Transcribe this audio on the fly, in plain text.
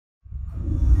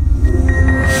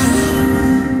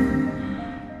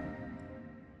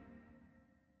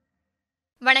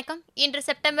இன்று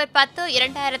September 10,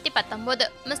 2019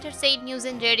 mister chain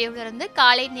நியூஸின் ரேடியோவிலிருந்து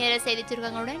காலை நேர செய்திச்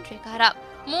சுருக்கங்களுடன் ஸ்ரீகாரா.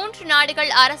 3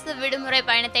 நாடுகள் அரசு விடுமுறை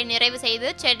பயணத்தை நிறைவு செய்து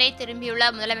சென்னை திரும்பியுள்ள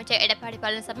முதலமைச்சர் எடப்பாடி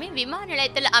பழனிசாமி விமான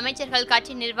நிலையத்தில் அமைச்சர்கள்,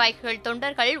 கட்சி நிர்வாகிகள்,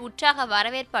 தொண்டர்கள் உற்சாக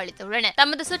வரவேற்பு அளித்துள்ளனர்.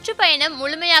 தமது சுற்றுப்பயணம்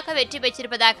முழுமையாக வெற்றி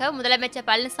பெற்றிருப்பதாக முதலமைச்சர்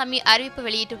பழனிசாமி அறிவிப்பு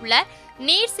வெளியிட்டுள்ளார்.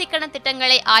 நீர் சிக்கன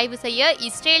திட்டங்களை ஆய்வு செய்ய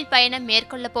இஸ்ரேல் பயணம்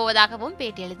மேற்கொள்ளப் போவதாகவும்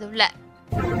பேட்டியளித்துள்ளார்.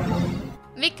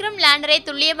 விக்ரம் லேண்டரை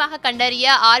துல்லியமாக கண்டறிய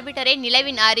ஆர்பிட்டரை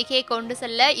நிலவின் அருகே கொண்டு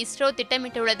செல்ல இஸ்ரோ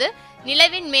திட்டமிட்டுள்ளது.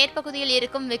 நிலவின் மேற்பகுதியில்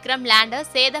இருக்கும் விக்ரம் லேண்டர்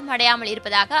சேதமடையாமல்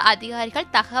இருப்பதாக அதிகாரிகள்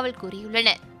தகவல்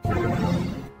கூறியுள்ளனர்.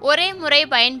 ஒரே முறை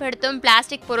பயன்படுத்தும்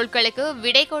பிளாஸ்டிக் பொருட்களுக்கு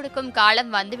விடை கொடுக்கும்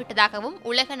காலம் வந்துவிட்டதாகவும்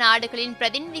உலக நாடுகளின்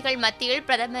பிரதிநிதிகள் மத்தியில்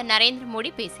பிரதமர் நரேந்திர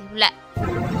மோடி பேசியுள்ளார்.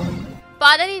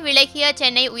 பதவி விலகிய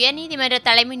சென்னை உயர்நீதிமன்ற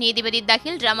தலைமை நீதிபதி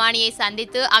தஹில் ரமானியை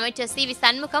சந்தித்து அமைச்சர் சி. வி.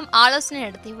 சண்முகம் ஆலோசனை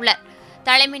நடத்தியுள்ளார்.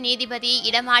 தலைமை நீதிபதியை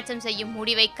இடமாற்றம் செய்யும்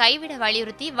முடிவை கைவிட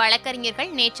வலியுறுத்தி வழக்கறிஞர்கள்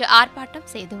நேற்று ஆர்ப்பாட்டம்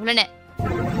செய்துள்ளனர்.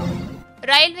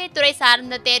 ரயில்வே துறை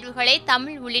சார்ந்த தேர்வுகளை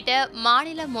தமிழ் உள்ளிட்ட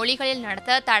மாநில மொழிகளில்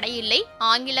நடத்த தடையில்லை,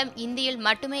 ஆங்கிலம், இந்தியில்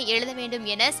மட்டுமே எழுத வேண்டும்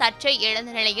என சர்ச்சை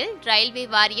எழுந்த நிலையில் ரயில்வே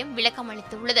வாரியம் விளக்கம்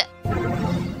அளித்துள்ளது.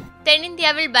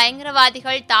 தென்னிந்தியாவில்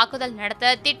பயங்கரவாதிகள் தாக்குதல்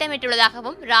நடத்த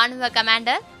திட்டமிட்டுள்ளதாகவும் ராணுவ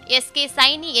கமாண்டர் எஸ்.கே.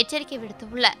 சைனி எச்சரிக்கை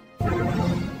விடுத்துள்ளார்.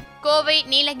 கோவை,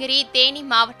 நீலகிரி, தேனி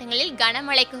மாவட்டங்களில்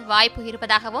கனமழைக்கு வாய்ப்பு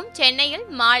இருப்பதாகவும் சென்னையில்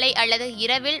மாலை அல்லது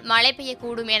இரவில் மழை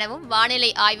பெய்யக்கூடும் எனவும்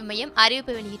வானிலை ஆய்வு மையம்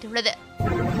அறிவிப்பு வெளியிட்டுள்ளது.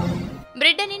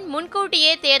 பிரிட்டனின்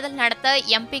முன்கூட்டியே தேர்தல் நடத்த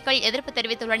எம்பிக்கள் எதிர்ப்பு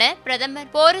தெரிவித்துள்ளனர்.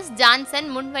 பிரதமர் போரிஸ்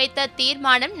ஜான்சன் முன்வைத்த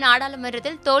தீர்மானம்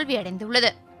நாடாளுமன்றத்தில்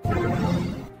தோல்வியடைந்துள்ளது.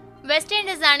 வெஸ்ட்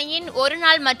இண்டீஸ் அணியின்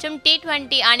ஒருநாள் மற்றும்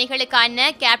T20 அணிகளுக்கான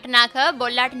கேப்டனாக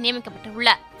பொல்லாட்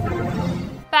நியமிக்கப்பட்டுள்ளார்.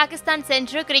 பாகிஸ்தான்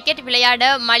சென்று கிரிக்கெட் விளையாட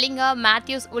மலிங்கா,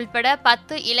 மேத்யூஸ் உள்பட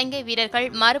 10 இலங்கை வீரர்கள்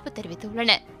மறுப்பு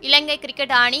தெரிவித்துள்ளனர். இலங்கை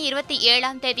கிரிக்கெட் அணி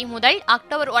 27ஆம் தேதி முதல்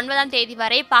அக்டோபர் 9ஆம் தேதி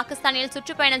வரை பாகிஸ்தானில்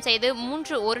சுற்றுப்பயணம் செய்து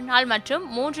 3 ஒருநாள் மற்றும்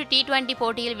 3 T20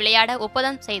 போட்டியில் விளையாட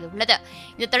ஒப்பந்தம் செய்துள்ளது.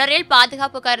 இந்த தொடரில்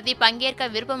பாதுகாப்பு கருதி பங்கேற்க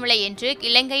விருப்பமில்லை என்று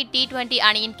இலங்கை T20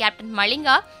 அணியின் கேப்டன்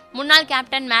மலிங்கா, முன்னாள்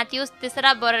கேப்டன் மேத்யூஸ்,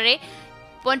 திசரா பொரரே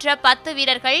போன்ற 10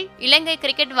 வீரர்கள் இலங்கை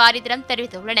கிரிக்கெட் வாரியத்திடம்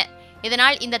தெரிவித்துள்ளனர்.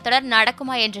 இதனால் இந்த தொடர்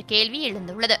நடக்குமா என்ற கேள்வி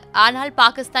எழுந்துள்ளது. ஆனால்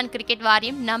பாகிஸ்தான் கிரிக்கெட்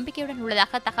வாரியம் நம்பிக்கையுடன்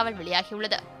உள்ளதாக தகவல்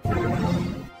வெளியாகியுள்ளது.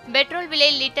 பெட்ரோல் விலை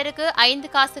லிட்டருக்கு 5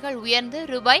 காசுகள் உயர்ந்து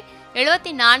ரூபாய்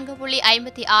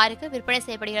 74.56க்கு விற்பனை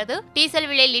செய்யப்படுகிறது. டீசல்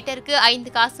விலை லிட்டருக்கு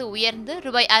 5 காசு உயர்ந்து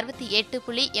ரூபாய்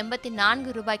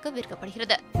 68.84 ரூபாய்க்கு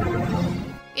விற்கப்படுகிறது.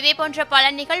 இதேபோன்ற பல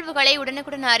நிகழ்வுகளை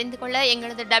உடனுக்குடன் அறிந்து கொள்ள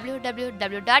எங்களது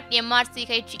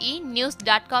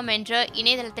www.mrchenews.com என்ற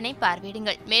இணையதளத்தினை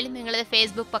பார்வையிடுங்கள். மேலும் எங்களது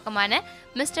ஃபேஸ்புக் பக்கமான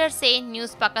மிஸ்டர் செயின்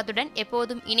நியூஸ் பக்கத்துடன்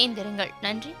எப்போதும் இணைந்திருங்கள்.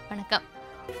 நன்றி, வணக்கம்.